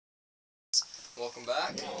Welcome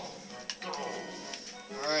back.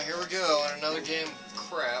 Alright, here we go on another game of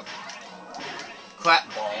crap.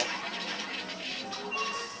 Clap ball.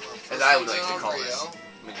 As I would like to call Rio. this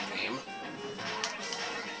mini-game.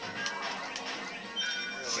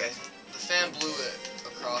 Really? Shit. The fan blew it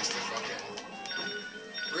across the fucking...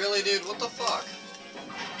 Really, dude? What the fuck?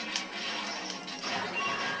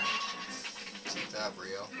 Take that,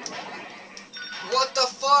 Rio. What the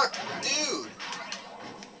fuck? Dude!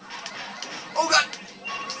 Oh god!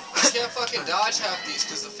 I can't fucking dodge half these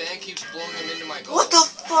because the fan keeps blowing them into my goal. What the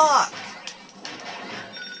fuck?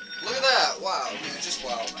 Look at that! Wow, dude, just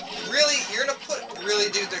wow. Really? You're gonna put...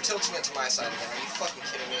 Really, dude, they're tilting it to my side again. Are you fucking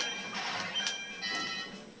kidding me?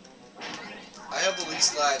 I have the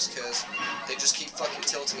least lives because they just keep fucking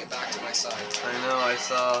tilting it back to my side. I know, I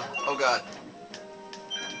saw... Oh god.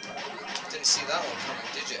 Didn't see that one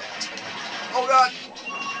coming, did you, asshole? Oh god!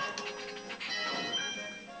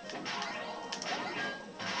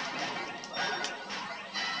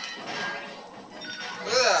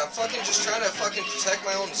 Look at that, I'm fucking just trying to fucking protect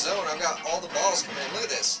my own zone. I've got all the balls coming in. Look at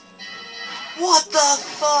this. What the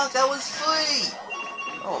fuck? That was free!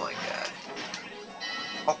 Oh my god.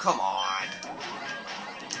 Oh, come on.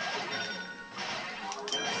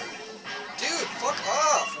 Dude, fuck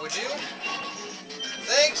off, would you?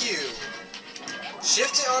 Thank you.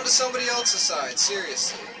 Shift it onto somebody else's side,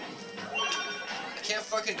 seriously. I can't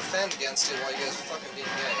fucking defend against it while you guys are fucking being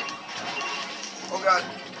gay. Oh god.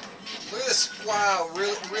 Look at this. Wow,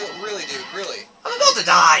 really, dude, really. I'm about to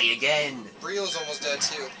die again. Rio's almost dead,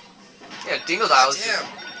 too. Yeah, Dingledyle's Damn.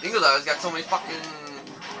 Dingledyle's got so many fucking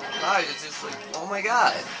lives, it's just like, oh my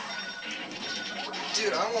god.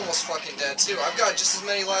 Dude, I'm almost fucking dead, too. I've got just as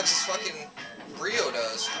many lives as fucking Rio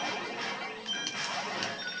does.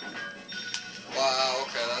 Wow,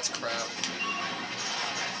 okay, that's crap.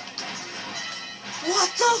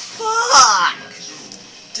 What the fuck?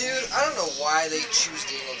 Dude, I don't know why they choose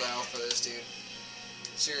Dingledyle for this, dude.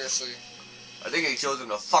 Seriously. I think he chose him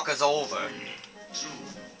to fuck us over.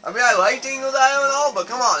 I mean, I like Dingledyle and all, but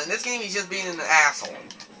come on, in this game he's just being an asshole.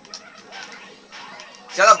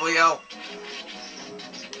 Shut up, Leo.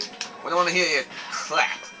 We don't want to hear your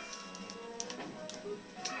crap.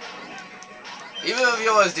 Even of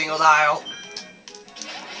yours, Dingledyle.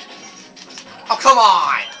 Oh, come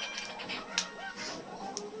on!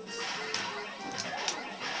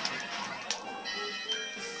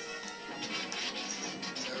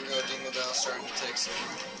 There we go, Dingledyle starting to take some.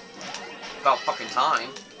 About fucking time.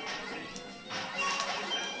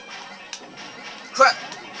 Crap!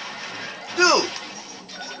 Dude!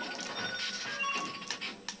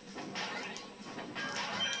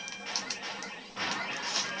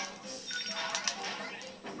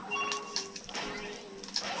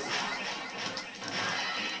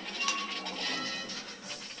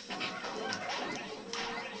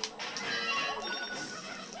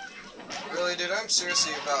 Really, dude, I'm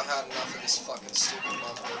seriously about had enough of this fucking stupid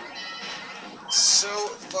bumper. It's so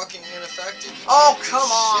fucking ineffective. You Oh, can't do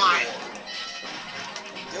come on! shit with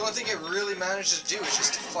it. The only thing it really manages to do is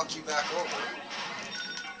just to fuck you back over.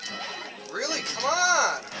 Really? Come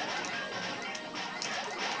on!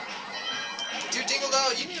 Dude,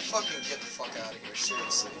 Dingledyle, you need to fucking get the fuck out of here,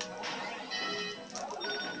 seriously.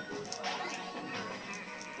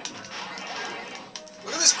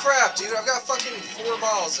 Look at this crap, dude. I've got fucking 4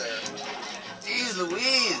 balls there. Jeez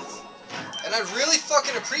Louise! And I'd really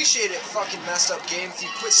fucking appreciate it, fucking messed up game, if you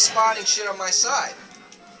quit spawning shit on my side.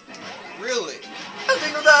 Really. I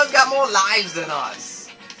think Dingledyle's got more lives than us.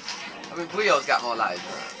 I mean, Leo's got more lives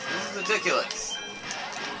than us. This is ridiculous.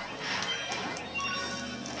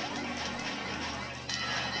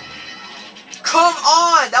 Come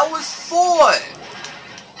on! That was 4!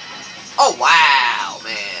 Oh, wow,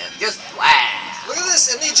 man. Just wow. Look at this,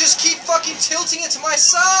 and they just keep fucking tilting it to my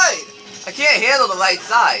side! I can't handle the right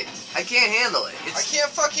side. I can't handle it. I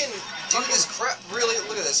can't fucking do this crap. Really,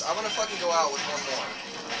 look at this. I'm gonna fucking go out with one more.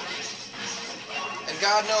 And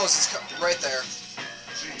God knows it's right there.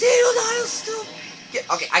 Dingledyle's still...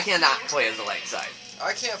 Yeah, okay, I cannot play as the light side.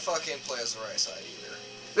 I can't fucking play as the right side either.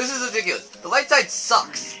 This is ridiculous. The light side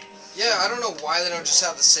sucks. Yeah, I don't know why they don't just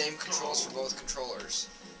have the same controls for both controllers.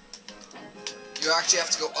 You actually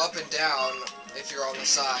have to go up and down if you're on the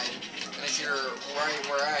side. And if you're right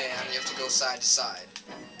where I am, you have to go side to side.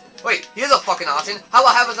 Wait, here's a fucking option. How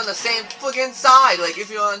about have us on the same fucking side? Like, if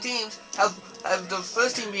you're on teams, have the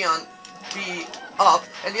first team be up,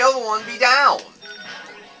 and the other one be down.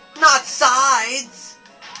 Not sides!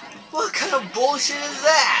 What kind of bullshit is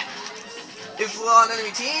that? If we're on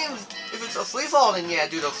enemy teams, if it's a free-fall, then yeah,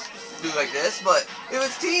 do like this, but if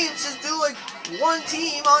it's teams, just do like one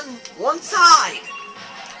team on one side.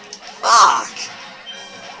 Fuck!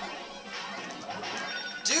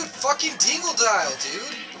 Dude, fucking Dingle-Dial,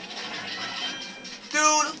 dude!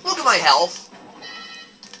 Dude, look at my health.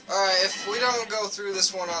 Alright, if we don't go through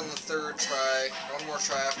this one on the third try, one more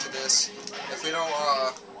try after this, if we don't,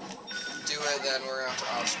 do it, then we're gonna have to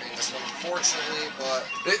off-screen this one, unfortunately, but...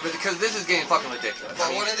 Because this is getting fucking ridiculous.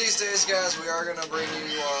 But one of these days, guys, we are gonna bring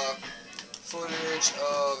you, footage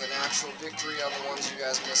of an actual victory on the ones you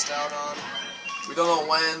guys missed out on. We don't know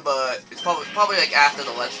when, but it's probably like after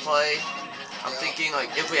the Let's Play. I'm thinking, like,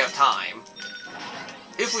 if we have time.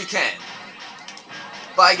 If we can.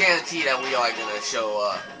 But I guarantee that we are gonna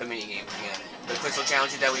show, the minigames again. The crystal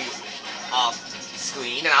challenges that we've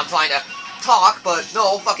off-screen, and I'm trying to talk, but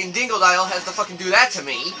no, fucking Dingle-Dial has to fucking do that to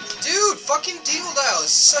me. Dude, fucking Dingle-Dial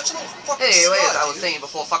is such a little fucking Anyway, slut, as I was dude. saying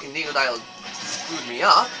before, fucking Dingle-Dial screwed me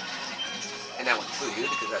up. And that went through you,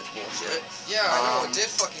 because that's bullshit. Yeah, I know, it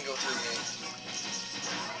did fucking go through me.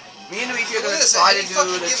 Me and Dimitri are Look gonna at this, try at to any do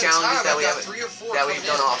fucking the given challenges time, that I've we got haven't 3 or 4 that we've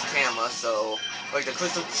coming done in. off camera, so like the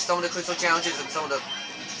crystal, some of the crystal challenges and some of the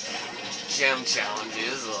gem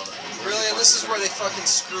challenges. Really, and this is where they fucking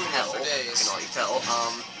screw me hell, for I days. can already tell.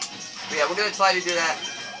 But yeah, we're gonna try to do that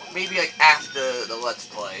maybe like after the Let's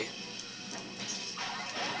Play.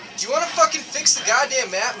 Do you want to fucking fix the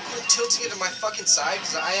goddamn map and quit tilting it to my fucking side?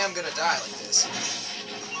 Because I am gonna die like this.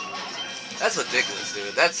 That's ridiculous,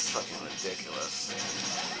 dude. That's fucking ridiculous.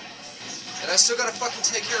 And I still gotta fucking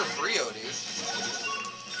take care of Brio, dude.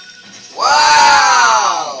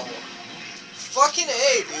 Wow! Fucking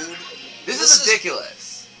A, dude. This is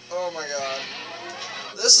ridiculous. Oh my god.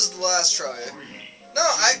 This is the last try. No,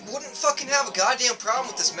 I wouldn't fucking have a goddamn problem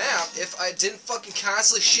with this map if I didn't fucking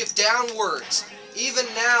constantly shift downwards. Even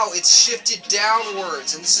now, it's shifted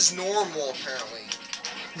downwards, and this is normal, apparently.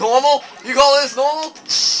 Normal? You call this normal?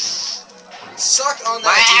 Suck on My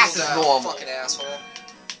that ass is Dingle-Dial, normal. fucking asshole.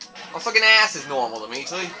 My fucking ass is normal,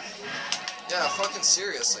 Dimitri. Yeah, fucking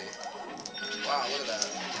seriously. Wow, look at that.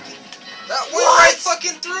 That went What? right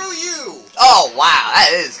fucking through you! Oh wow,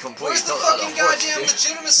 that is complete. Where's the total fucking horseshit. goddamn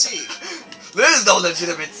legitimacy? There is no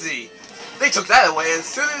legitimacy. They took that away as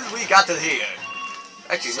soon as we got to here.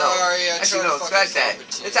 Actually, no. Sorry, I Actually, tried no. to Scratch fucking that. help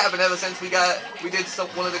it to It's you. happened ever since we did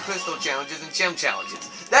one of the crystal challenges and gem challenges.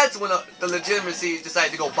 That's when the legitimacy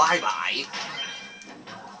decided to go bye-bye.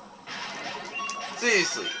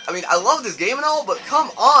 Seriously. I mean, I love this game and all, but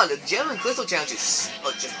come on, the gem and crystal challenges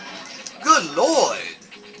are just... Good lord.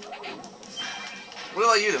 What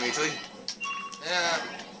about you, Dimitri? Yeah,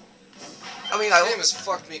 I mean, the game has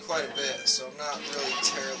fucked me quite a bit, so I'm not really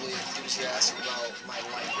terribly enthusiastic about my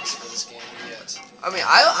likeness for this game yet. I mean,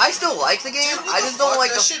 I still like the game. Dude, what I the just don't fuck?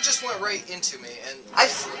 like that the... shit just went right into me, and I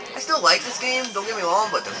still like this game, don't get me wrong,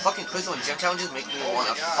 but the fucking crystal and gem challenges make me Oh want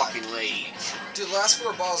my to God. fucking rage. dude, the last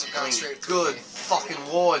 4 balls have I gone mean, straight through good me. fucking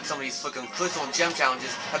lord, some of these fucking crystal and gem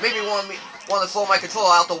challenges have made me want to throw my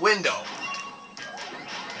controller out the window.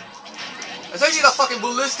 Especially the fucking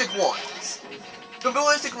ballistic ones. The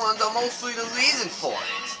ballistic ones are mostly the reason for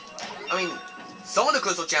it. I mean, some of the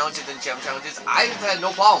crystal challenges and gem challenges I've had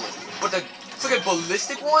no problem with, but the fucking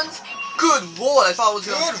ballistic ones, good lord, I thought it was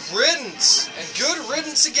gonna... Good riddance! And good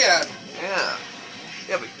riddance again! Yeah.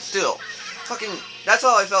 Yeah, but still. Fucking... That's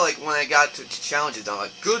how I felt like when I got to challenges done.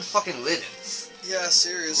 Like, good fucking riddance. Yeah,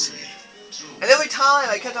 seriously. And every time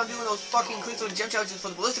I kept on doing those fucking crystal and gem challenges for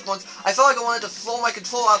the ballistic ones, I felt like I wanted to throw my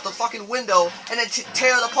controller out the fucking window and then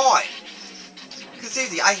tear it apart. Because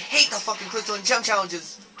seriously, I hate the fucking crystal and gem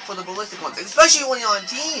challenges for the ballistic ones. Especially when you're on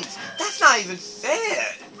teams. That's not even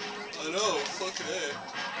fair. I know, fucking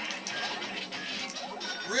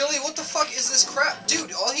A. Really? What the fuck is this crap?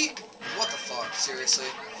 Dude, all he... What the fuck? Seriously?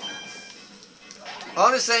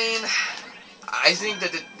 I'm just saying, I think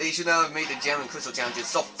that they should not have made the gem and crystal challenges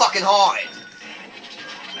so fucking hard.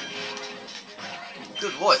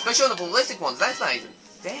 Good lord, especially on the ballistic ones, that's not even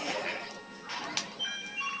fair.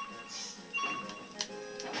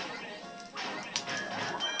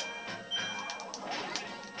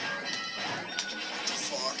 What the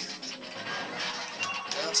fuck?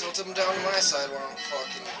 Yeah, tilt them down to my side while I'm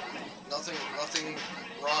fucking... Nothing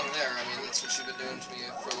wrong there. I mean, that's what you've been doing to me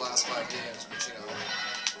for the last 5 games, but you know.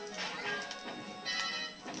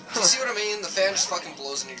 Do you see what I mean? The fan just fucking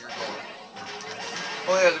blows into your goal.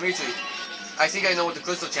 Oh yeah, Dimitri, I think I know what the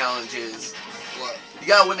crystal challenge is. What? You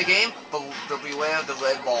gotta win the game, but beware of the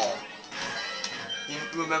red ball. You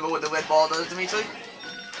remember what the red ball does, Dimitri?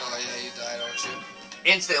 Oh yeah, you die, don't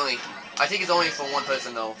you? Instantly. I think it's only for one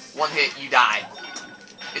person though. One hit, you die.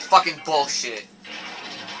 It's fucking bullshit.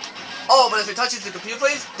 Oh, but if it touches the computer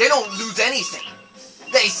players, they don't lose anything.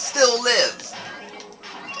 They still live.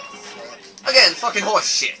 What the fuck? Again, fucking horse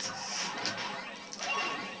shit.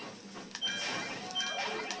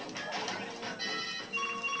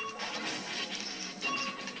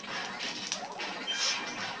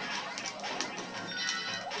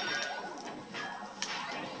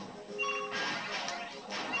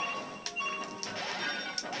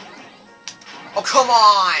 Oh, come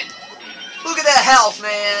on! Look at that health,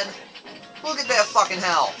 man! Look at that fucking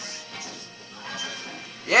health!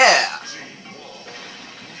 Yeah!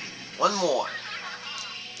 One more.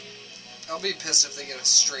 I'll be pissed if they get a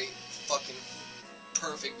straight fucking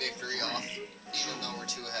perfect victory off, even though we're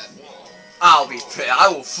 2 ahead. I'll be pissed. I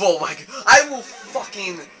will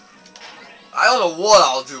fucking... I don't know what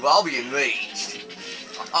I'll do, but I'll be enraged.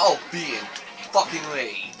 I'll be fucking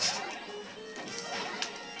enraged.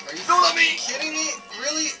 Are you fucking kidding me?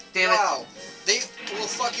 Really? Damn it. Wow. They will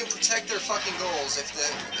fucking protect their fucking goals if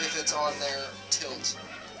it's on their tilt.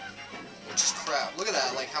 Which is crap. Look at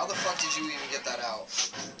that. Like, how the fuck did you even get that out?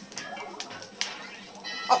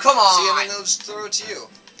 Oh, come on! See, and then they'll just throw it to you.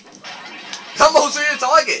 Come on to your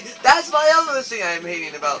target! That's my other thing I'm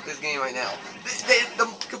hating about this game right now. The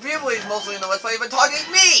computer players mostly in the Let's Play have been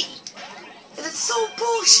targeting me! And it's so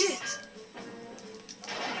bullshit!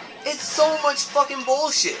 It's so much fucking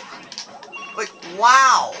bullshit! Like,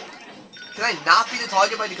 wow! Can I not be the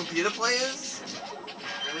target by the computer players?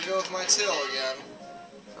 Here we go with my tail again.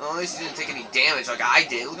 Well, at least you didn't take any damage like I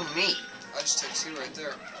did. Look at me. I just took 2 right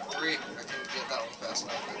there. 3. I couldn't get that one fast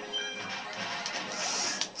enough.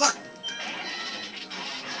 Fuck!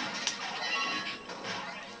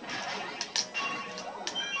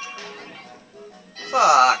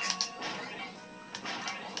 Fuck.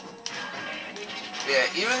 Yeah,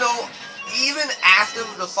 even after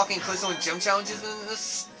the fucking Crystal and Gem challenges in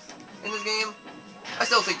this game, I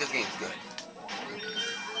still think this game's good.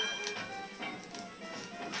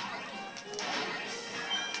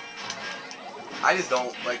 I just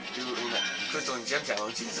don't like doing Crystal and Gem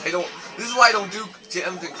challenges. This is why I don't do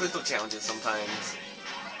Gems and Crystal challenges sometimes.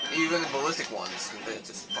 Even the ballistic ones, because they're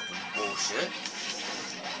just fucking bullshit.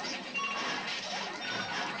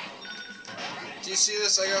 Do you see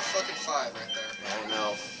this? I got fucking 5 right there. I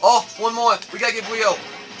know. Oh, one more. We gotta get Brio.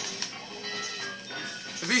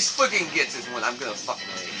 If he fucking gets this one, I'm gonna fucking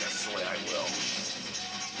rage. I swear I will.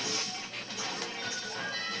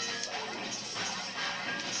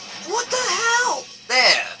 What the hell?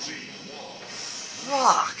 There.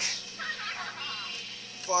 Fuck.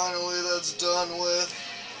 Finally, that's done with.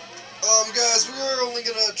 Guys, we are only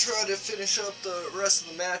gonna try to finish up the rest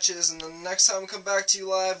of the matches, and then the next time we come back to you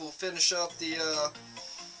live, we'll finish up the,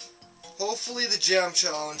 hopefully the Gem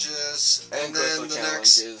challenges, and then the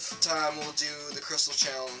next time we'll do the Crystal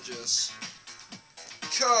challenges.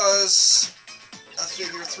 Because, I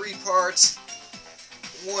figure 3 parts,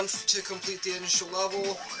 1 to complete the initial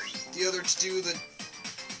level, the other to do the,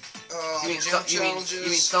 Gem challenges. You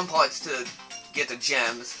mean some parts to get the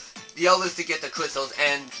gems, the others to get the crystals,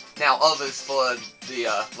 and now others for the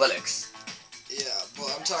relics. Yeah,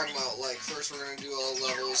 but I'm talking about, like, first we're gonna do all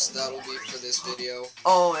levels. That'll be for this video.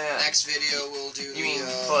 Oh, yeah. Next video we'll do You mean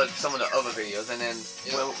for some of the other videos, and then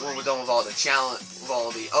when we're done with all the with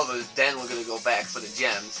all the others, then we're gonna go back for the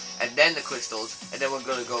gems, and then the crystals, and then we're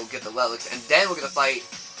gonna go get the relics, and then we're gonna fight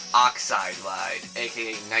Oxide Ride,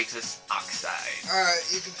 aka Nitrous Oxide. Alright,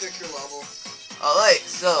 you can pick your level. Alright,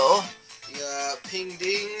 so... You got Ping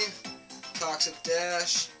Ding, Toxic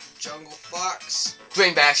Dash, Jungle Fox,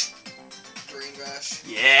 Drain Bash. Drain Bash.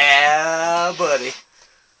 Yeah, buddy.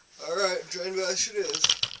 Alright, Drain Bash it is.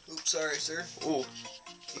 Oops, sorry, sir. Ooh.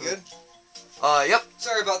 You good? Yep.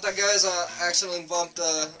 Sorry about that, guys. I accidentally bumped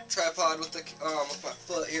the tripod with the with my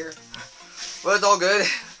foot here. Well, it's all good.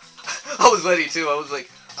 I was ready too. I was like,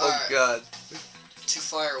 oh god. To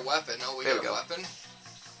fire a weapon. Oh, we got a weapon?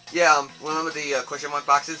 Yeah, remember the question mark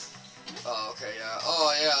boxes? Oh, okay, yeah.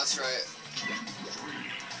 Oh, yeah, that's right.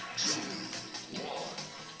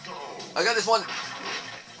 I got this one.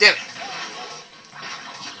 Damn it.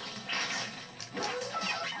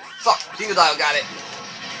 Fuck. Dingodile got it.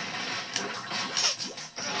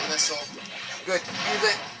 Missile. Good. Use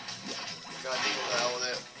it. Got Dingodile with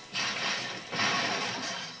it.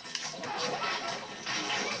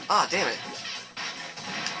 Ah, damn it.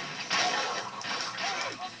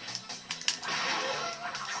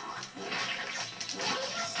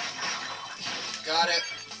 Got it.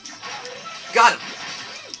 Got him.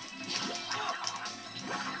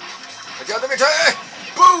 I got the victory.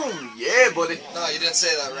 Boom. Yeah, buddy. No, you didn't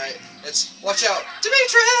say that right. It's, watch out,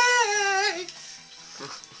 Dimitri!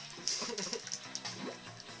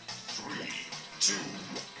 3, 2,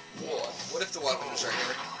 1. What if the weapon was right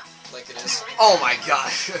here? Like it is. Oh my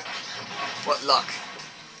god. What luck.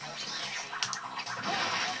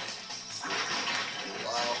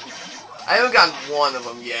 Wow. I haven't gotten one of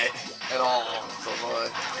them yet. At all. So far.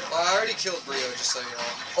 Well, I already killed Brio, just so you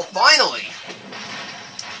know. Oh, finally!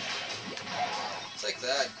 Take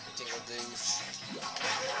that, dingle douche.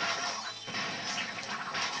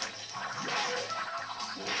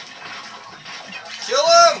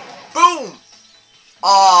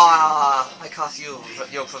 cost you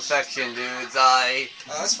your perfection, dudes. Oh,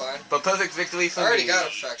 that's fine. But perfect victory for I already me. got a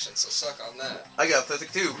perfection, so suck on that. I got a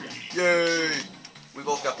perfect too. Yay! We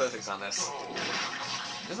both got perfects on this.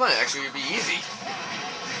 This might actually be easy.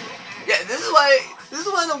 Yeah, this is why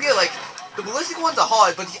I don't get, like, the ballistic ones are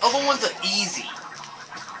hard, but the other ones are easy.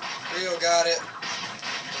 Rio got it.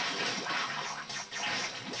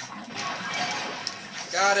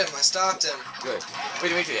 Got him, I stopped him. Good. Wait,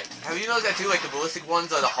 Dimitri, have you noticed that too? Like, the ballistic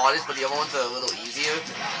ones are the hardest, but the other ones are a little easier?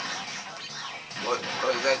 Or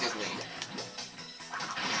is that just me?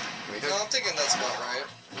 Dimitri? No, I'm thinking that's about right.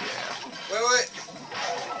 Yeah. Wait.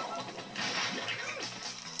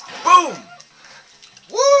 Boom!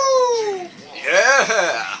 Woo!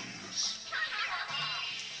 Yeah!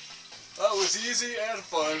 That was easy and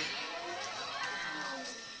fun.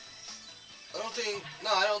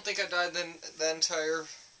 I don't think I died the entire...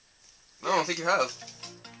 I don't think you have.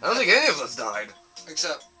 I don't think any of us died.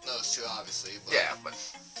 Except those two, obviously. But... Yeah, but...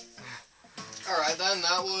 Alright then,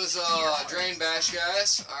 that was Drain Bash,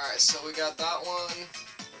 guys. Alright, so we got that one.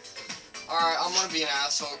 Alright, I'm gonna be an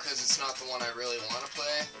asshole because it's not the one I really want to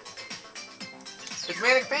play. It's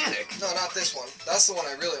Manic Panic. No, not this one. That's the one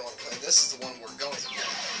I really want to play. This is the one we're going to play.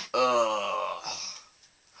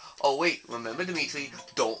 Oh wait, remember Dimitri,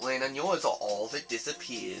 don't land on yours or all of it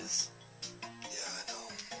disappears. Yeah, I know.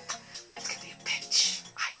 It's gonna be a bitch.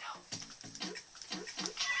 I know.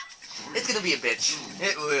 It's gonna be a bitch.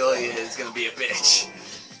 It really is gonna be a bitch.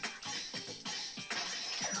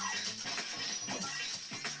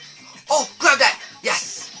 Oh, grab that!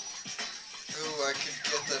 Yes! Ooh, I could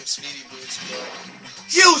get them speedy boots, but...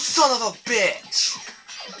 You son of a bitch!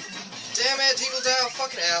 Damn it, Tingle Down,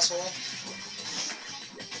 fucking asshole.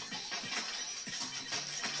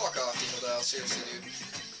 Fuck off, Tingle Down, seriously, dude.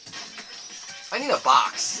 I need a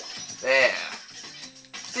box. There.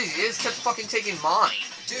 See, he just kept fucking taking mine.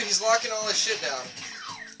 Dude, he's locking all his shit down.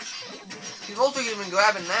 He's also even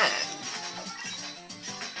grabbing that.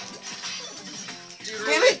 Dude, Damn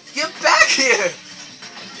really? it! Get back here!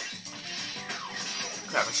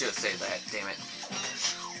 Crap, I should have saved that. Damn it.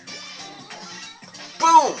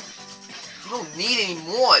 Boom! You don't need any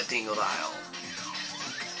more, Dingodile.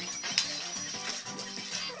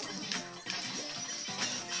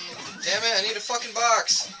 Damn it, I need a fucking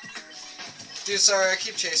box. Dude, sorry, I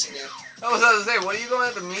keep chasing you. I was about to say, what are you going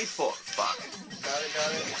after me for? Fuck. Got it.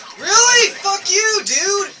 Really? Fuck you,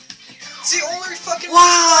 dude! It's the only fucking reason Wow!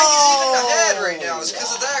 why he's even ahead right now is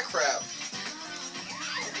because of that crap.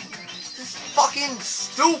 This is fucking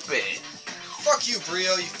stupid. Fuck you,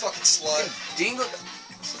 Brio, you fucking slut. Dingo...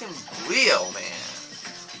 Fucking Leo, man.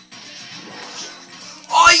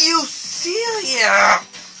 Are you serious?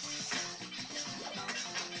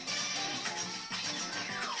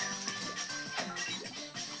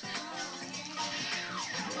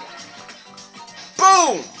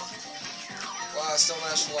 Boom! Wow, I still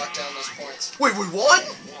managed to lock down those points. Wait, we won?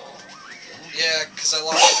 Yeah, because I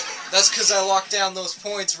locked... That's because I locked down those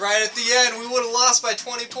points right at the end. We would have lost by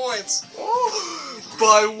 20 points. Oh,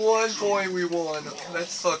 by 1 point we won.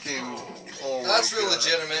 That's fucking... Oh That's my real God.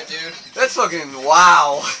 legitimate, dude. That's fucking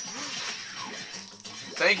wow.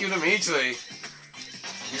 Thank you, Dimitri.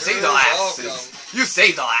 You saved our asses. welcome. You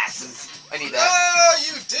saved our asses. I need that. Oh,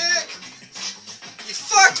 you dick! You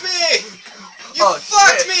fucked me! You Oh,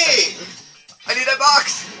 fucked shit. me! I need that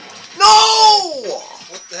box. No!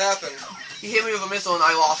 What happened? He hit me with a missile and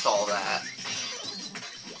I lost all that.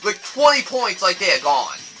 Like 20 points, like they're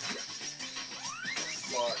gone.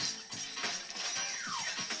 Fuck.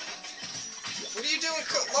 What are you doing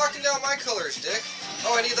locking down my colors, dick?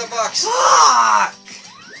 Oh, I need that box. Fuck!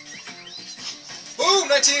 Boom,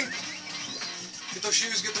 19! Get those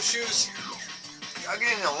shoes, get those shoes. I'm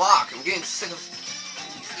getting a lock. I'm getting sick of...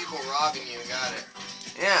 People robbing you, got it.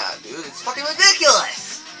 Yeah, dude, it's fucking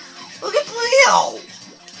ridiculous. Look at Leo.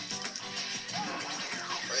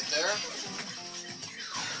 Right there.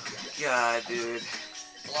 God, dude.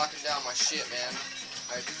 I'm locking down my shit, man.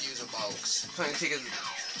 I could use a box. I'm trying to take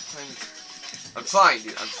I'm trying,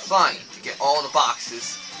 dude. I'm trying to get all the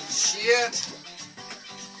boxes. Shit!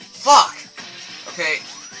 Fuck! Okay.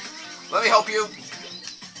 Let me help you.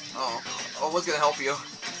 Oh, I was gonna help you.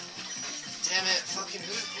 Damn it, fucking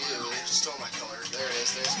who's blue? They just stole my colors. There it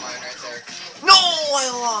is, there's mine right there. No,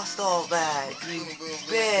 I lost all that, you Boom, boom,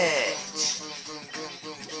 boom, bitch. boom, boom, boom,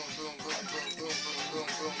 boom, boom, boom, boom, boom, boom, boom, boom,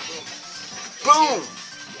 boom, boom. Boom!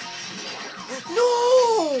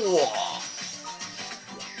 No!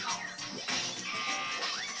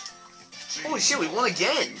 Holy shit, we won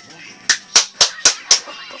again!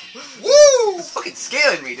 Woo! It's fucking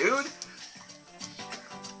scaring me, dude!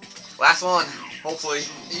 Last one, hopefully.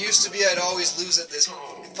 It used to be I'd always lose at this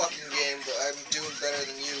fucking game, but I'm doing better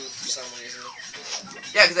than you for some reason.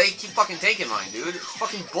 Yeah, because they keep fucking taking mine, dude. It's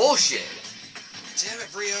fucking bullshit. Damn it,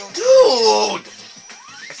 Brio. Dude!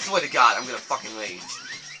 I swear to God, I'm gonna fucking rage.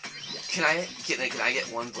 Can I get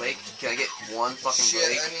one Blake? Can I get one fucking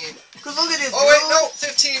Blake? Shit, I mean... Cause look at this, Oh, dude. wait, no!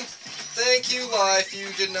 15! Thank you, life. You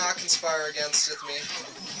did not conspire against with me.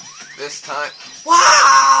 This time...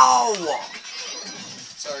 Wow!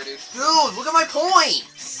 Sorry, dude. Dude, look at my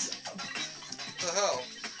points! What the hell?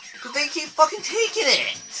 Cause they keep fucking taking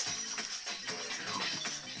it!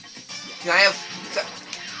 Can I have...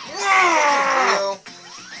 Brio.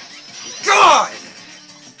 God!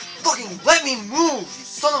 Fucking let me move, you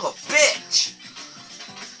son of a bitch!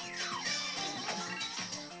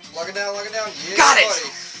 Lock it down, lock it down. Yeah, Got it!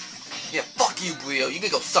 buddy. Yeah, fuck you, Brio. You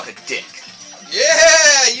can go suck a dick.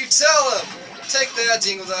 Yeah, you tell him. Take that,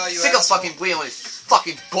 Dingle Dow, you Sick of asshole. fucking Brio and his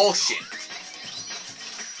fucking bullshit.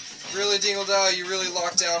 Really, Dingle Dow, you really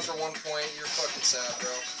locked down for 1 point. You're fucking sad,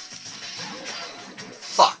 bro.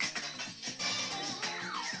 Fuck.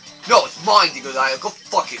 No, it's mine, Dingo Dio. Go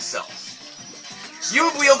fuck yourself. You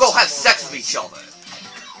and Brio go have sex with each other.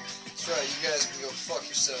 That's right, you guys can go fuck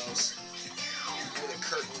yourselves. With a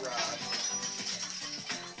curtain rod.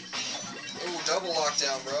 Ooh, double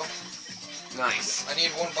lockdown, bro. Nice. I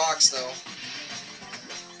need 1 box, though.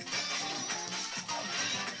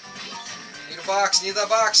 Need a box, need that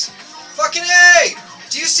box. Fucking A!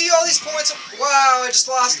 Do you see all these points? Wow, I just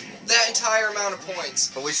lost that entire amount of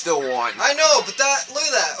points. But we still won. I know, but that, look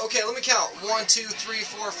at that. Okay, let me count. 1, 2, 3,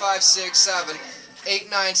 4, 5, 6, 7, 8,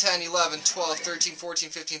 9, 10, 11, 12, 13, 14,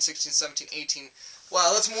 15, 16, 17, 18.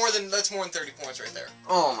 Wow, that's more than 30 points right there.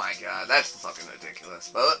 Oh my god, that's fucking ridiculous.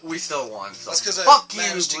 But we still won, so That's 'cause I fuck you,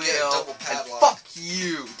 managed to get a Brio, double and padlock. fuck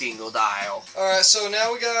you, Dingle Dial. Alright, so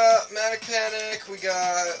now we got Manic Panic, we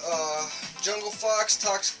got Jungle Fox,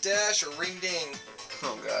 Toxic Dash, or Ring Ding.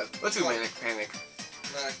 Oh god. Let's do Manic Panic.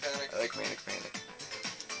 Manic Panic. I like Manic Panic.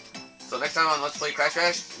 So next time on Let's Play Crash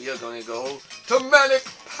Rash, we are going to go to Manic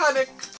Panic.